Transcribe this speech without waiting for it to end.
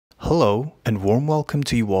Hello and warm welcome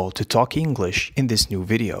to you all to Talkie English in this new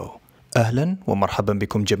video. أهلا ومرحبا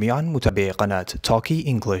بكم جميعا متابعي قناة Talkie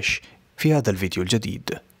English في هذا الفيديو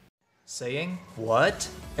الجديد. Saying what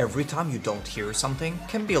every time you don't hear something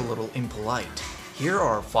can be a little impolite. Here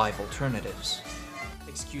are 5 alternatives.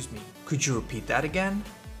 Excuse me, could you repeat that again?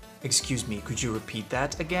 Excuse me, could you repeat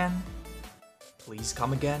that again? Please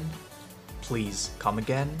come again. Please come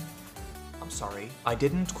again. I'm sorry, I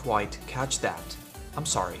didn't quite catch that. I'm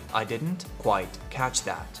sorry, I didn't quite catch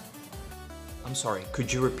that. I'm sorry, could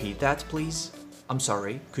you repeat that, please? I'm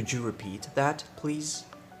sorry, could you repeat that, please?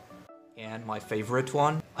 And my favorite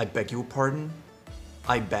one, I beg your pardon.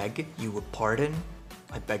 I beg you a pardon.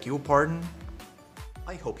 I beg you a pardon.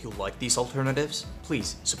 I hope you like these alternatives.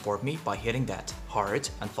 Please support me by hitting that heart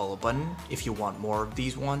and follow button if you want more of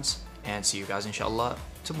these ones. And see you guys inshallah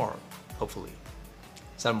tomorrow, hopefully.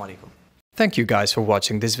 Assalamu alaikum. Thank you guys for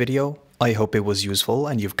watching this video. I hope it was useful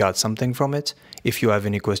and you've got something from it. If you have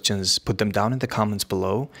any questions, put them down in the comments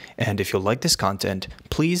below. And if you like this content,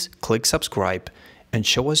 please click subscribe and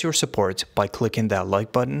show us your support by clicking that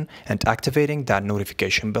like button and activating that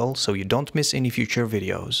notification bell so you don't miss any future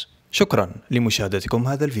videos. شكرا لمشاهدتكم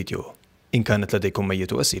هذا الفيديو. إن كانت لديكم أي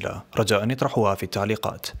أسئلة رجاء اطرحوها في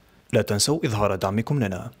التعليقات. لا تنسوا إظهار دعمكم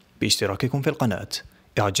لنا باشتراككم في القناة،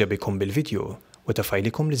 إعجابكم بالفيديو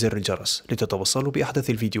وتفعيلكم لزر الجرس لتتوصلوا بأحدث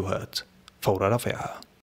الفيديوهات فور رفعها.